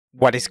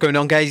What is going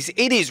on, guys?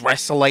 It is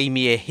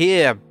Wrestlelamia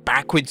here,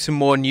 back with some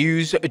more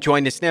news.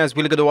 Join us now as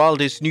we look at the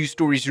wildest news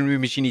stories and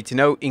rumors you need to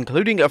know,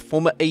 including a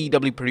former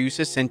AEW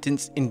producer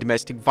sentenced in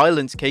domestic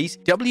violence case,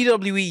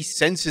 WWE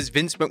censors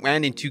Vince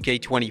McMahon in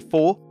 2K24,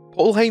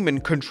 Paul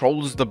Heyman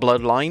controls the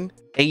bloodline,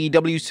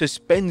 AEW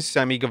suspends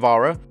Sammy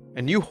Guevara,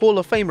 a new Hall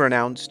of Famer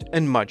announced,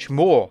 and much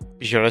more.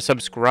 Be sure to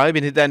subscribe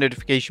and hit that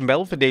notification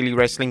bell for daily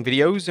wrestling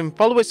videos, and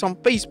follow us on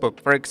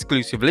Facebook for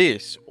exclusive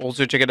lists.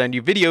 Also check out our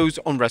new videos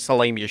on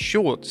Wrestlelamia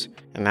Shorts.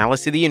 And now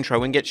let's see the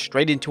intro and get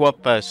straight into our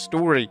first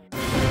story.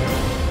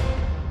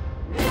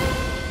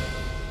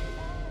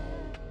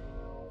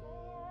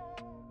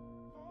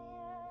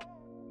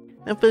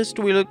 Our first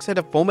story looks at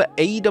a former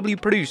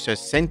AEW producer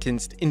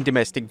sentenced in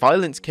domestic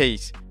violence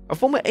case. A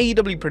former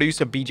AEW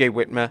producer, BJ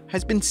Whitmer,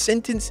 has been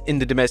sentenced in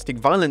the domestic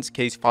violence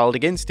case filed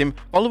against him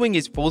following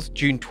his 4th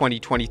June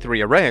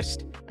 2023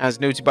 arrest. As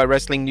noted by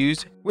Wrestling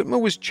News,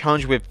 Whitmer was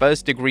charged with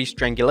first-degree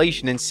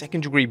strangulation and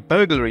second-degree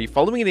burglary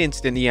following an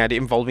incident he had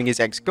involving his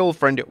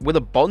ex-girlfriend, with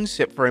a bond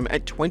set for him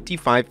at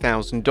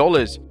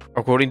 $25,000.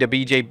 According to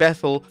BJ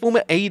Bethel,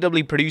 former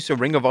AEW producer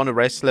Ring of Honor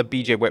wrestler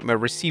BJ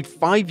Whitmer received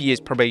 5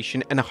 years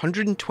probation and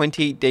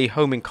 128-day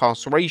home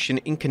incarceration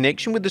in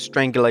connection with the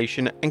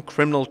strangulation and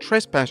criminal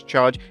trespass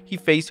charge he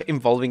faced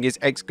involving his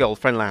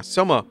ex-girlfriend last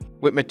summer.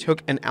 Whitmer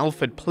took an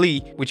Alford plea,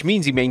 which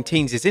means he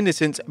maintains his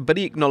innocence, but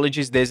he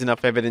acknowledges there's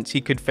enough evidence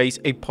he could face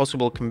a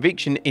possible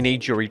conviction in a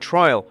jury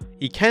trial.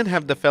 He can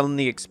have the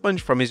felony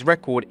expunged from his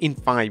record in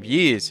 5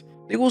 years.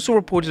 They also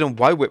reported on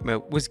why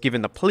Whitmer was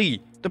given the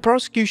plea. The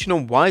prosecution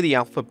on why the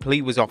Alford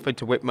plea was offered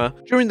to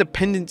Whitmer. During the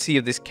pendency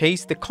of this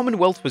case, the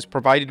Commonwealth was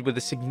provided with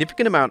a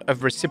significant amount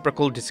of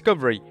reciprocal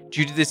discovery.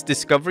 Due to this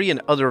discovery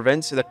and other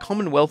events, the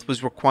Commonwealth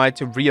was required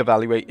to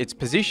reevaluate its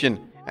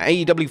position.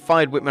 AEW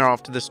fired Whitmer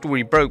after the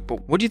story broke,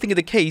 but what do you think of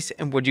the case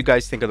and what do you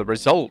guys think of the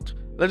result?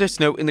 Let us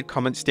know in the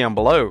comments down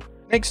below.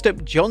 Next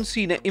up, John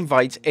Cena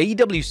invites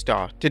AEW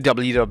star to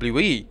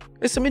WWE.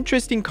 There's some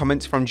interesting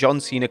comments from John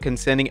Cena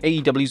concerning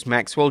AEW's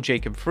Maxwell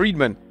Jacob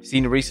Friedman.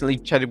 Cena recently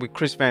chatted with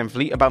Chris Van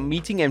Vliet about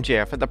meeting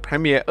MJF at the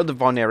premiere of the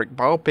Von Erich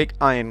biopic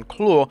Iron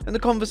Claw and the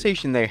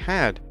conversation they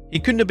had. He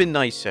couldn't have been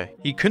nicer,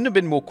 he couldn't have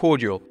been more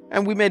cordial,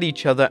 and we met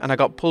each other and I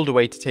got pulled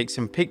away to take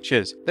some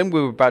pictures. Then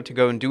we were about to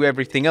go and do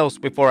everything else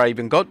before I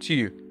even got to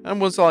you. And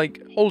was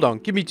like, hold on,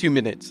 give me 2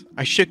 minutes.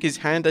 I shook his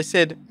hand, I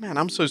said, man,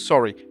 I'm so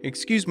sorry,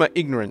 excuse my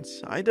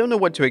ignorance, I don't know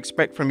what to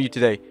expect from you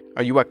today.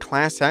 Are you a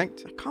class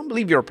act? I can't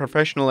believe you're a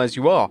professional as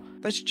you are.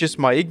 That's just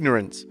my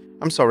ignorance.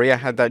 I'm sorry I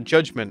had that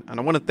judgment, and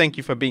I want to thank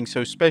you for being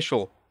so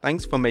special.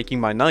 Thanks for making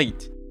my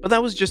night. But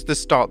that was just the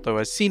start though,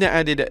 as Cena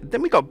added,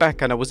 then we got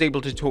back and I was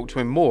able to talk to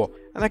him more,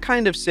 and I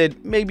kind of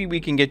said, maybe we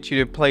can get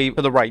you to play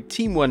for the right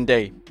team one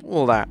day,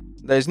 all that.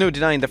 There's no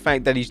denying the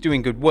fact that he's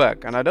doing good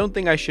work, and I don't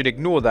think I should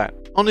ignore that.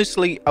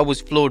 Honestly, I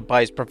was floored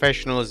by his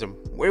professionalism,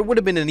 where it would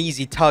have been an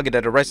easy target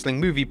at a wrestling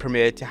movie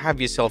premiere to have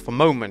yourself a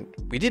moment.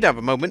 We did have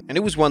a moment, and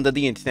it was one that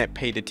the internet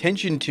paid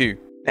attention to.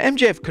 Now,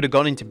 MJF could have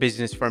gone into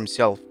business for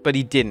himself, but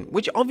he didn't,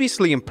 which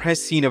obviously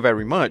impressed Cena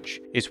very much.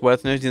 It's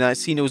worth noting that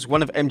Cena was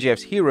one of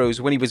MJF's heroes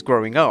when he was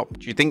growing up.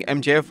 Do you think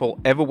MJF will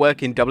ever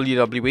work in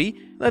WWE?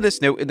 Let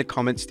us know in the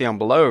comments down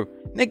below.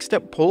 Next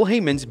up, Paul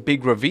Heyman's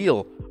big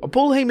reveal.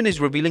 Paul Heyman is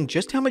revealing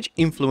just how much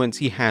influence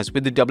he has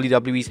with the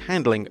WWE's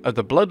handling of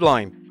the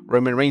bloodline.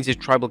 Roman Reigns'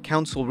 tribal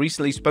council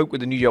recently spoke with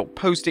the New York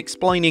Post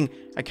explaining,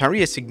 I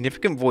carry a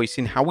significant voice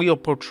in how we are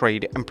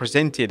portrayed and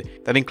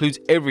presented. That includes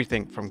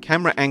everything from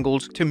camera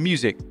angles to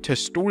music to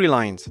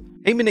storylines.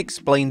 Heyman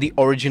explained the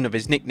origin of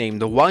his nickname,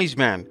 the Wise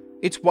Man.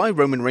 It's why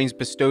Roman Reigns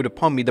bestowed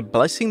upon me the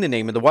blessing, the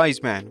name of the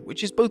Wise Man,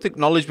 which is both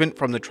acknowledgement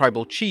from the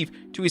tribal chief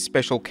to his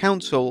special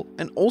counsel,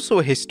 and also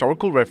a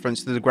historical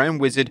reference to the Grand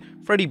Wizard,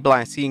 Freddie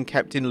Blassie and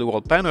Captain Lou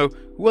Albano,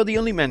 who are the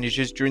only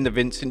managers during the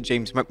Vincent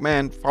James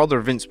McMahon, father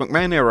of Vince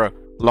McMahon era.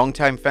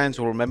 Longtime fans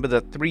will remember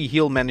that 3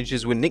 heel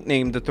managers were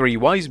nicknamed the 3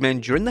 Wise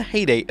Men during the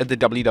heyday of the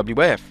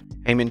WWF.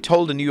 Heyman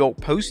told the New York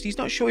Post he's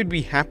not sure he'd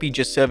be happy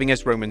just serving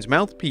as Roman's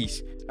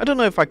mouthpiece. I don't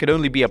know if I could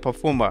only be a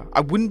performer.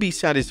 I wouldn't be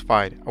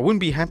satisfied. I wouldn't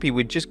be happy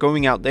with just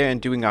going out there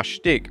and doing our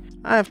shtick.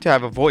 I have to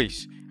have a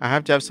voice. I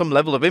have to have some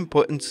level of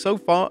input, and so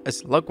far,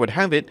 as luck would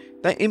have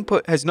it, that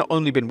input has not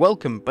only been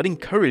welcome, but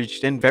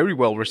encouraged and very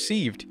well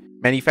received.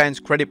 Many fans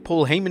credit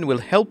Paul Heyman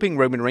with helping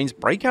Roman Reigns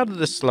break out of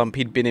the slump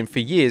he'd been in for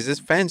years, as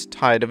fans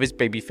tired of his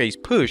babyface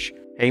push.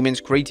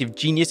 Heyman's creative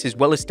genius is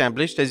well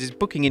established, as his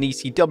booking in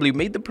ECW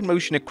made the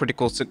promotion a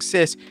critical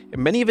success,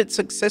 and many of its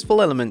successful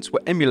elements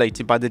were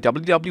emulated by the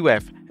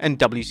WWF and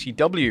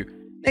WCW.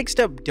 Next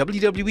up,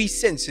 WWE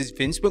censors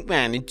Vince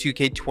McMahon in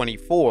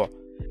 2K24.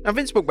 Now,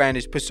 Vince McMahon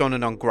is persona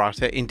non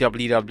grata in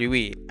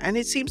WWE, and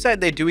it seems like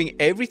they're doing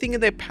everything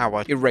in their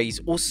power to erase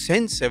or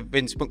censor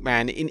Vince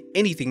McMahon in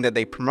anything that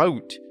they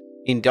promote.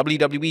 In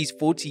WWE's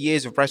 40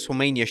 years of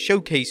WrestleMania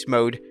showcase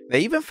mode,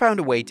 they even found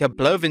a way to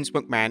blur Vince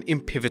McMahon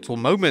in pivotal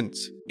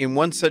moments. In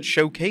one such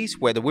showcase,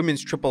 where the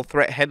women's triple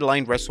threat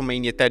headlined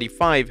WrestleMania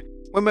 35,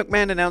 when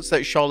McMahon announced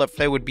that Charlotte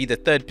Flair would be the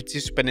 3rd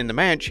participant in the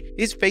match,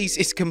 his face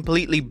is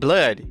completely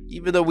blurred,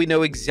 even though we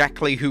know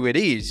exactly who it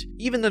is.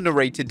 Even the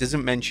narrator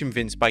doesn't mention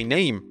Vince by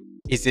name.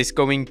 Is this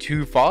going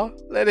too far?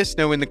 Let us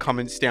know in the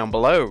comments down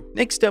below.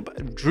 Next up,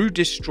 Drew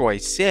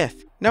destroys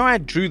Seth. Now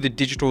add Drew the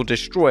Digital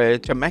Destroyer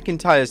to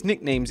McIntyre's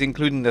nicknames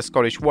including the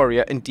Scottish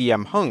Warrior and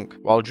DM Hunk.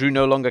 While Drew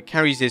no longer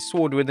carries his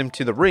sword with him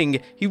to the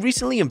ring, he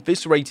recently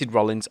eviscerated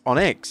Rollins on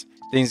X.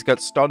 Things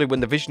got started when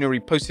the Visionary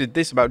posted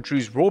this about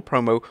Drew's Raw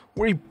promo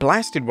where he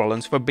blasted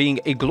Rollins for being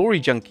a glory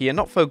junkie and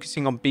not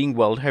focusing on being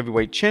World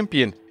Heavyweight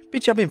Champion.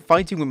 Bitch, I've been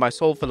fighting with my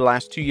soul for the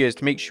last 2 years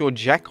to make sure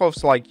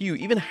jackoffs like you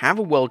even have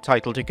a world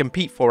title to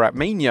compete for at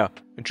Mania.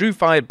 Drew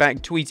fired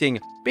back tweeting,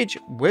 "Bitch,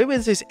 where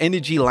was this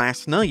energy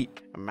last night?"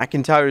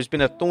 McIntyre has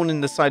been a thorn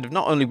in the side of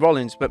not only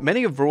Rollins but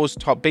many of Raw's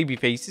top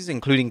babyfaces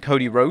including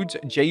Cody Rhodes,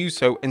 Jey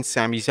Uso and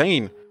Sami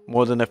Zayn.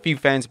 More than a few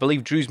fans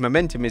believe Drew's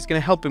momentum is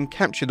going to help him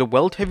capture the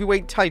World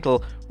Heavyweight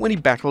title when he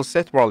battles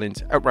Seth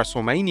Rollins at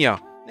WrestleMania.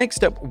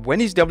 Next up,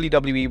 when is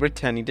WWE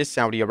returning to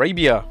Saudi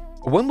Arabia?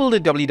 When will the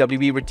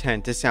WWE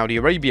return to Saudi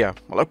Arabia?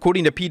 Well,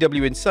 according to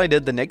PW Insider,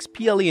 the next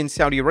PLE in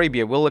Saudi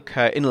Arabia will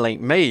occur in late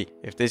May.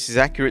 If this is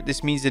accurate,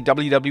 this means the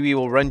WWE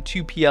will run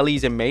 2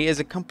 PLEs in May as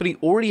the company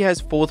already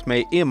has 4th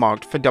May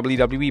earmarked for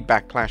WWE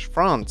Backlash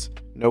France.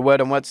 No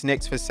word on what's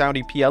next for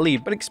Saudi PLE,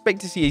 but expect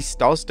to see a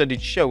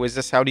star-studded show as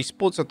the Saudi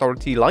Sports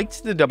Authority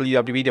likes the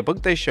WWE to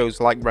book their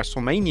shows like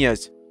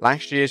WrestleManias.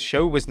 Last year's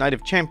show was Night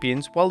of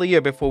Champions, while the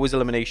year before was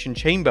Elimination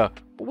Chamber.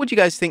 But what do you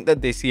guys think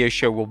that this year's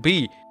show will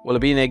be? Will it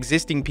be an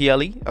existing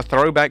PLE, a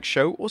throwback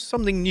show, or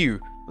something new?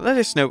 Let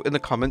us know in the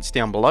comments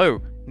down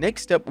below.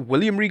 Next up,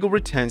 William Regal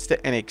returns to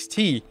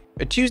NXT.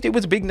 Tuesday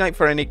was a big night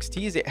for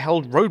NXT as it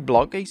held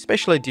Roadblock, a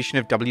special edition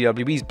of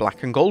WWE's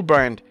Black and Gold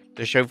brand.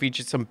 The show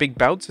featured some big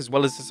bouts as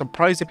well as a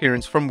surprise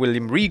appearance from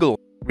William Regal.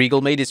 Regal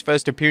made his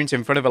first appearance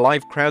in front of a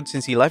live crowd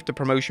since he left the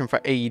promotion for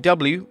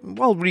AEW.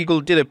 While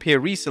Regal did appear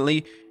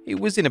recently, it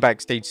was in a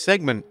backstage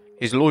segment.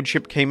 His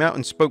lordship came out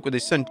and spoke with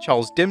his son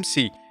Charles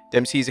Dempsey.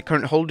 Dempsey is a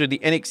current holder of the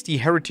NXT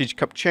Heritage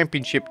Cup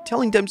Championship,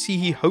 telling Dempsey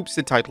he hopes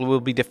the title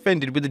will be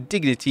defended with the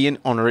dignity and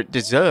honor it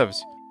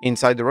deserves.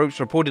 Inside the Ropes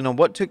reported on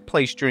what took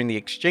place during the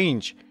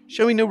exchange.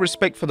 Showing no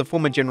respect for the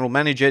former general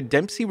manager,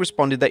 Dempsey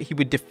responded that he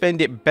would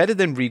defend it better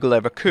than Regal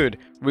ever could.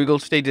 Regal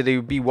stated they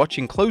would be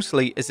watching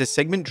closely as the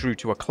segment drew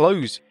to a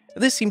close.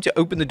 This seemed to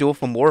open the door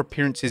for more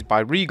appearances by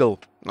Regal.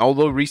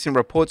 Although recent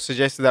reports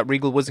suggested that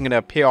Regal wasn't going to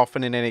appear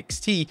often in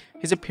NXT,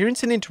 his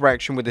appearance and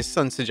interaction with his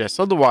son suggests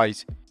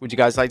otherwise. Would you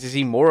guys like to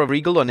see more of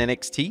Regal on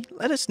NXT?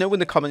 Let us know in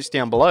the comments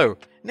down below.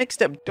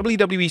 Next up,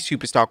 WWE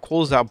Superstar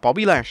calls out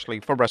Bobby Lashley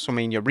for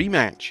WrestleMania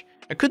Rematch.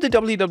 Could the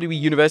WWE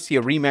Universe see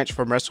a rematch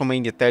from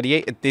WrestleMania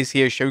 38 at this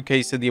year's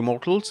Showcase of the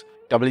Immortals?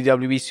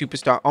 WWE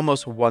Superstar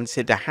almost wants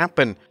it to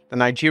happen. The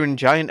Nigerian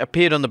Giant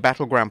appeared on the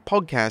Battleground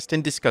podcast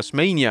and discussed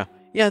Mania.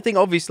 Yeah, I think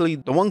obviously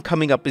the one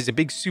coming up is a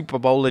big Super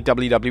Bowl at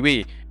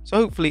WWE, so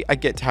hopefully I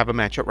get to have a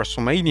match at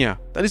WrestleMania.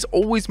 That is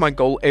always my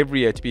goal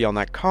every year to be on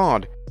that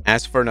card.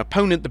 As for an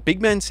opponent, the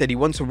big man said he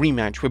wants a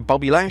rematch with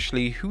Bobby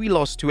Lashley, who he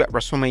lost to at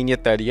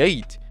WrestleMania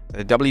 38.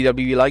 The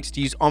WWE likes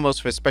to use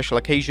Omos for special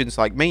occasions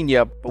like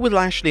Mania, but with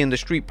Lashley and the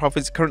Street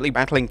Profits currently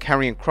battling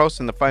Karrion Kross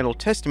in the Final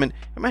Testament,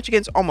 a match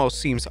against Omos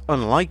seems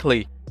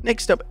unlikely.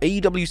 Next up,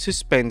 AEW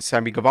suspends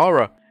Sammy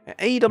Guevara.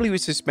 AEW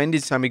has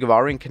suspended Sammy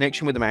Guevara in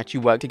connection with the match he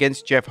worked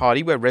against Jeff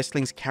Hardy where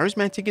wrestling's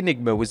charismatic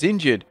enigma was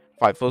injured.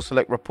 Fightful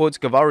Select reports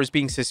Guevara is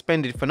being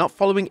suspended for not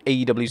following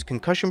AEW's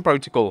concussion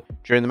protocol.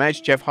 During the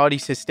match, Jeff Hardy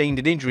sustained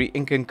an injury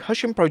and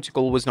concussion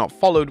protocol was not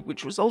followed,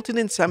 which resulted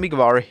in Sammy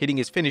Guevara hitting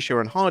his finisher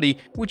on Hardy,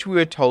 which we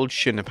were told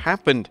shouldn't have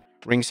happened.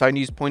 Ringside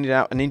News pointed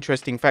out an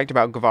interesting fact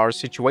about Guevara's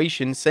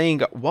situation,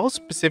 saying, while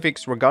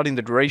specifics regarding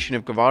the duration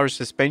of Guevara's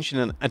suspension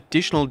and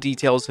additional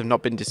details have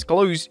not been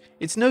disclosed,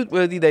 it's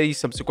noteworthy that he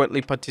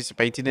subsequently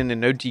participated in a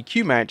no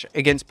DQ match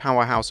against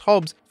Powerhouse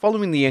Hobbs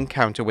following the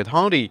encounter with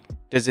Hardy.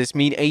 Does this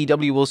mean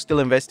AEW will still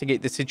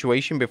investigate the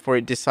situation before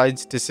it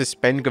decides to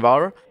suspend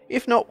Guevara?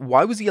 If not,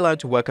 why was he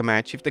allowed to work a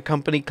match if the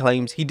company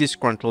claims he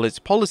disgruntled its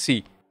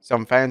policy?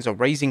 Some fans are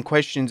raising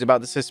questions about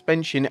the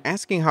suspension,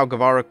 asking how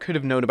Guevara could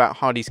have known about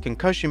Hardy's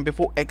concussion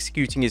before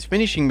executing his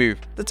finishing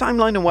move. The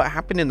timeline on what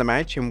happened in the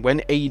match and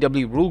when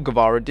AEW ruled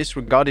Guevara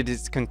disregarded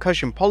its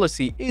concussion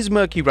policy is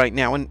murky right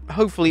now, and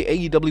hopefully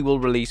AEW will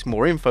release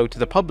more info to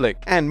the public,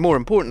 and more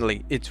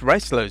importantly, its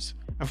wrestlers.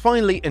 And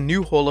finally, a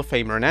new Hall of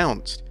Famer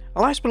announced.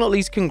 Last but not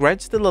least,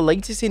 congrats to the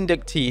latest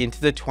inductee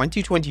into the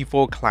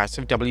 2024 class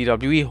of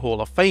WWE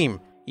Hall of Fame.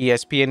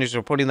 ESPN is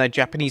reporting that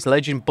Japanese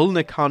legend Bull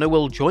Nakano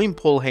will join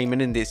Paul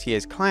Heyman in this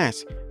year's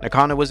class.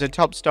 Nakano was a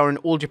top star in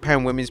All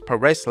Japan Women's Pro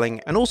Wrestling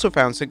and also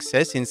found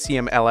success in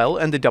CMLL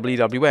and the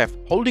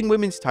WWF, holding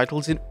women's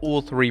titles in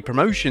all 3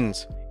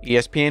 promotions.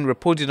 ESPN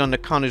reported on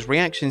Nakano's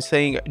reaction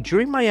saying,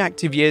 "During my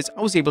active years,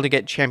 I was able to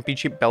get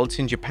championship belts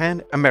in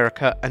Japan,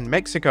 America, and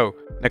Mexico."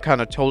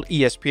 Nakano told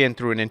ESPN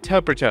through an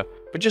interpreter,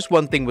 "But just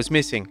one thing was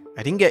missing.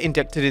 I didn't get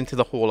inducted into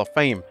the Hall of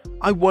Fame.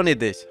 I wanted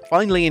this.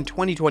 Finally in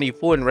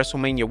 2024 in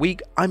WrestleMania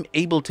week, I'm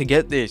able to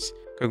get this."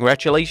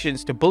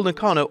 Congratulations to Bull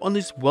Nakano on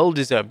this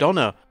well-deserved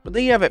honor. But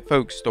there you have it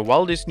folks, the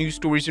wildest news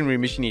stories and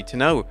rumors you need to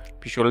know.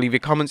 Be sure to leave your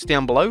comments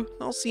down below, and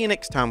I'll see you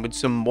next time with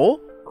some more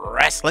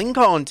wrestling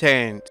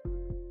content.